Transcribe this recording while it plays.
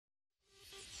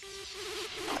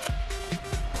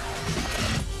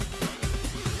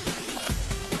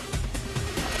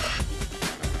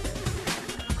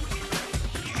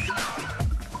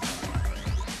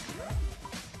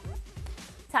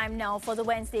Time now for the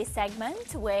Wednesday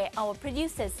segment where our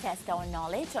producers test our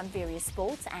knowledge on various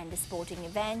sports and sporting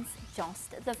events,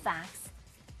 just the facts.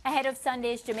 Ahead of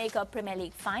Sunday's Jamaica Premier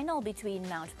League final between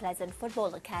Mount Pleasant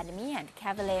Football Academy and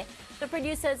Cavalier, the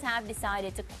producers have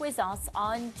decided to quiz us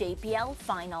on JPL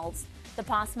finals. The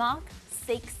pass mark,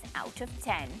 6 out of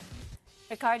 10.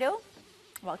 Ricardo,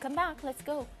 welcome back. Let's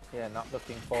go. Yeah, not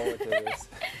looking forward to this.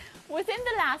 Within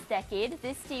the last decade,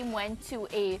 this team went to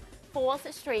a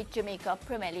fourth straight Jamaica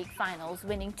Premier League finals,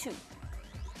 winning 2.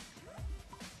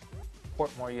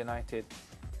 Portmore United,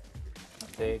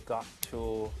 they got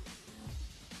to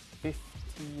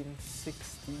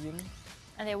 15-16.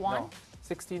 And they won? No,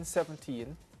 16-17.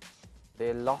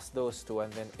 They lost those 2,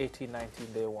 and then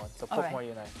 18-19 they won. So Portmore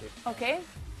United. Okay,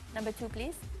 number 2,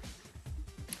 please.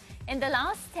 In the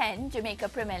last 10 Jamaica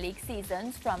Premier League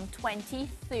seasons from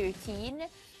 2013,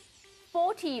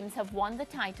 4 teams have won the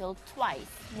title twice.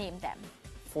 Name them.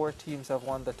 4 teams have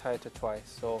won the title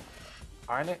twice. So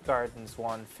Arnett Gardens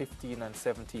won 15 and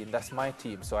 17. That's my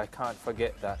team, so I can't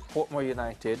forget that. Portmore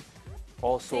United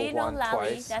also won Larry,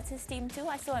 twice. That's his team too.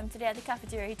 I saw him today at the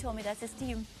cafeteria. He told me that's his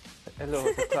team. Hello,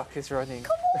 the clock is running.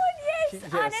 Come on, yes,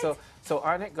 yeah, Arnett. so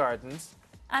Arnett Gardens,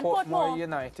 and Portmore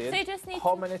United. So you just need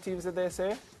How many teams did they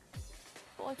say?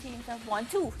 4 teams have won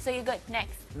 2. So you're good.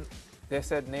 Next. They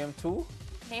said name 2?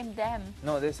 Name them.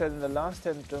 No, they said in the last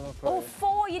 10 Oh,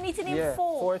 4. You need to name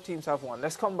 4. 4 teams have won.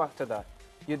 Let's come back to that.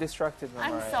 You distracted me.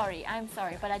 I'm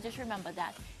sorry, but I just remembered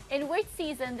that. In which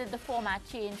season did the format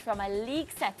change from a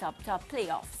league setup to a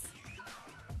playoffs?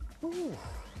 Ooh.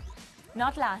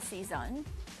 Not last season.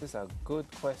 This is a good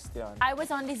question. I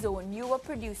was on the zone. You were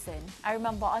producing. I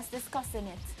remember us discussing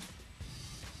it.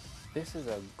 This is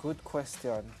a good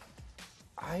question.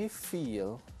 I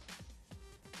feel...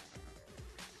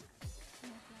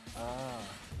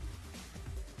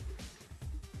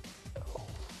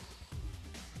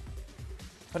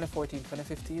 2014,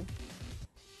 2015?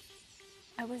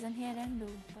 I wasn't here then, though.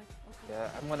 But okay. Yeah,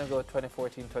 I'm going to go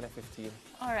 2014, 2015.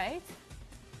 All right.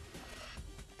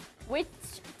 Which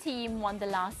team won the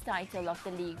last title of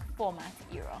the league format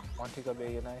era? Montego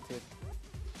Bay United.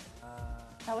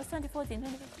 That was 2014,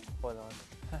 2015. Hold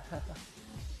on.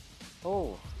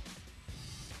 Oh.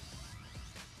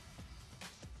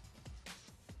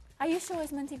 Are you sure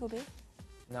it's Montego Bay?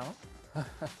 No.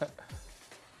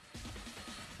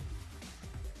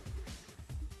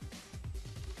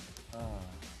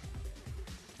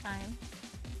 Time.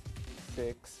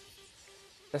 6.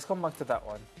 Let's come back to that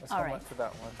one. Let's come back to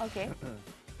that one. Okay.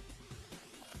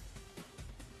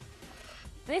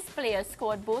 This player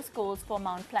scored both goals for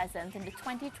Mount Pleasant in the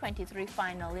 2023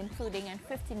 final, including a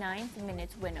 59th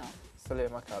minute winner. Soleil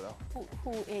Macallo.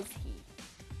 Who is he?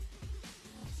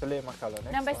 Soleil Macallo.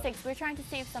 Next Number one. 6. We're trying to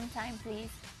save some time, please.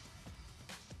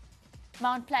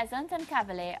 Mount Pleasant and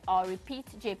Cavalier are repeat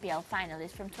JPL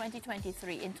finalists from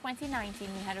 2023. In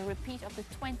 2019, we had a repeat of the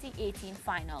 2018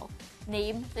 final.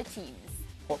 Name the teams.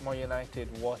 Portmore United,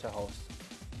 Waterhouse.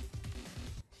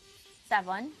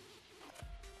 7.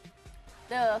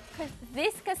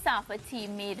 This Casafa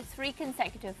team made 3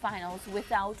 consecutive finals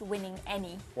without winning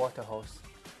any. Waterhouse.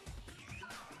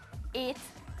 8.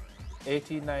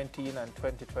 18, 19, and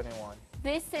 2021.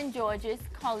 This St. George's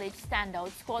College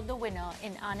standout scored the winner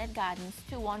in Arnett Gardens'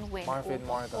 2-1 win over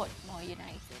Portmore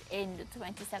United in the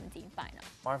 2017 final.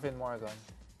 Marvin Morgan.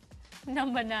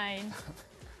 Number 9.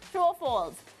 True or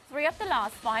false? 3 of the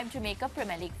last 5 Jamaica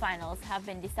Premier League finals have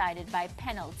been decided by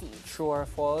penalties. True or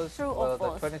false? True or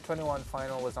false? The 2021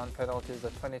 final was on penalties. The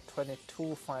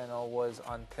 2022 final was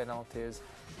on penalties.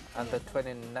 And the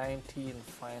 2019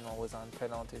 final was on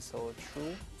penalties. So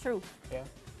true? True. Yeah.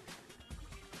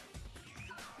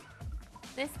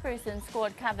 This person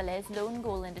scored Cavalier's lone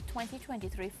goal in the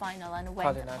 2023 final and went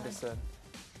Colin Anderson.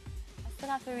 I still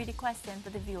have to read the question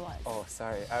for the viewers. Oh,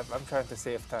 sorry. I'm trying to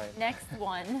save time. Next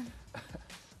one.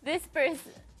 This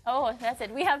person... Oh, that's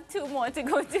it. We have 2 more to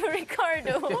go to,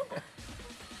 Ricardo.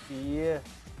 Yeah.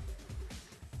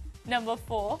 Number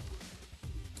 4.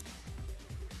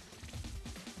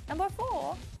 Number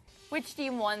 4. Which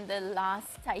team won the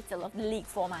last title of the league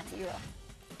format era?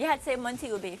 You had to say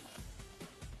Montego Bay.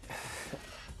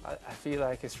 I feel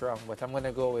like it's wrong, but I'm going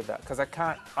to go with that because I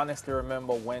can't honestly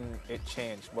remember when it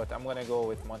changed, but I'm going to go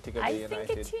with Montego Bay United. I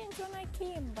think it changed when I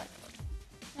came, but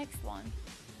next one.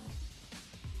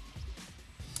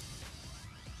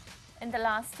 In the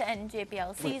last 10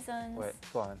 JPL seasons... Wait,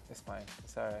 go on. It's fine.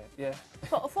 It's all right. Yeah.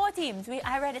 4 teams.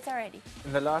 I read it already.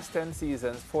 In the last 10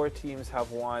 seasons, 4 teams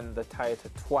have won the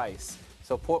title twice.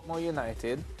 So Portmore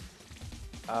United,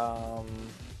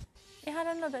 They had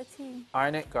another team.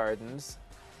 Arnett Gardens,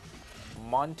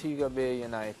 Montego Bay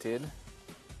United,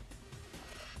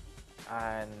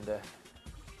 And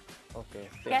okay.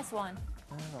 Guess one.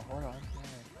 No, hold on.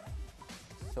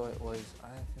 So it was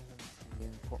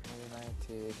Portmore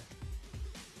United,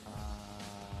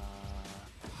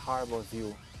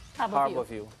 Harbourview.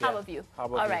 Harbourview. Yeah. Harbourview.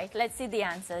 Harbourview. All right, let's see the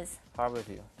answers.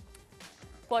 Harbourview.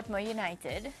 Portmore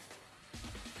United.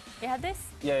 You had this?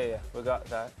 Yeah, we got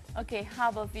that. Okay,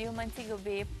 Harbourview, Montego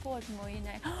Bay, Portmore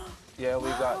United. Yeah, we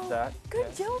got that. Good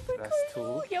yes, job, Ricardo. That's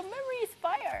two. Your memory is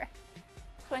fire.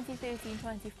 2013,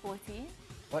 2014.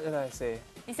 What did I say?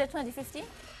 You said 2015?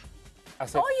 I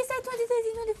said, Oh, you said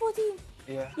 2013, 2014.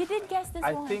 yeah. You did guess this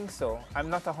one. I think so. I'm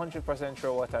not 100%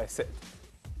 sure what I said.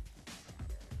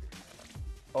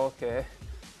 Okay.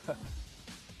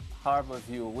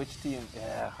 Harbourview, which team?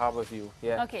 Yeah, Harbourview.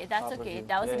 Yeah. Okay, that's Harbourview. okay.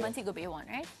 That was yeah, the yeah. Montego Bay one,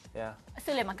 right? Yeah.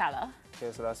 Sule Makala.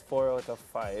 Okay, so that's 4 out of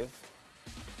 5.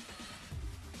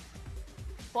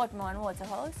 Portmore and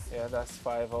Waterhouse. Yeah, that's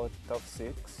 5 out of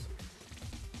 6.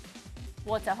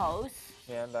 Waterhouse.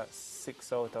 Yeah, that's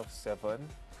 6 out of 7.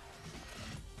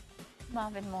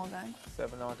 Marvin Morgan.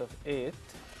 7 out of 8.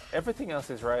 Everything else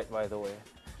is right, by the way.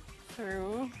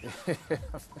 True.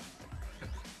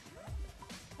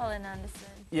 Colin Anderson.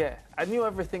 Yeah, I knew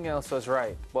everything else was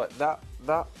right, but that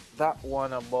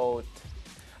one about,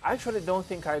 I actually don't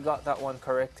think I got that one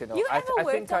correct, you know. You I ever think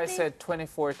worked on I the- said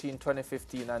 2014,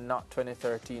 2015 and not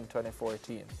 2013,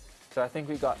 2014. So I think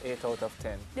we got 8 out of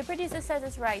 10. The producer says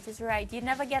it's right. It's right. You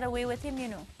never get away with him, you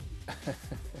know.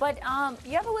 But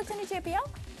you ever worked in the JPL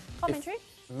commentary?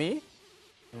 Me?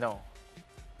 No.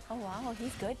 Oh wow,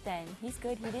 he's good then. He's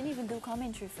good. He didn't even do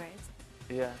commentary for it.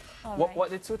 Yeah. All What right. what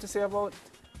did Suta say about?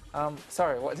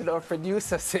 Sorry, what did our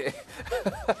producer say?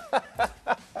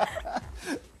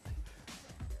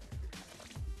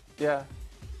 Yeah.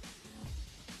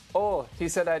 Oh, he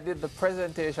said I did the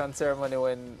presentation ceremony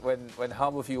when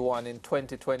Harbourview won in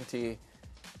 2022.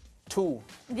 Do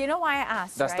you know why I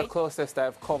asked, That's right? the closest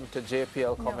I've come to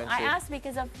JPL No, commentary. I asked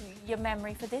because of your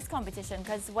memory for this competition,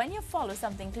 because when you follow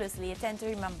something closely, you tend to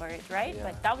remember it, right? Yeah.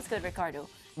 But that was good, Ricardo.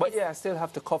 But yeah, I still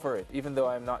have to cover it, even though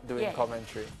I'm not doing Yeah.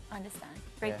 commentary. Understand.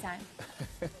 Break Yeah. time.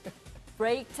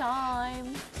 Break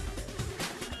time.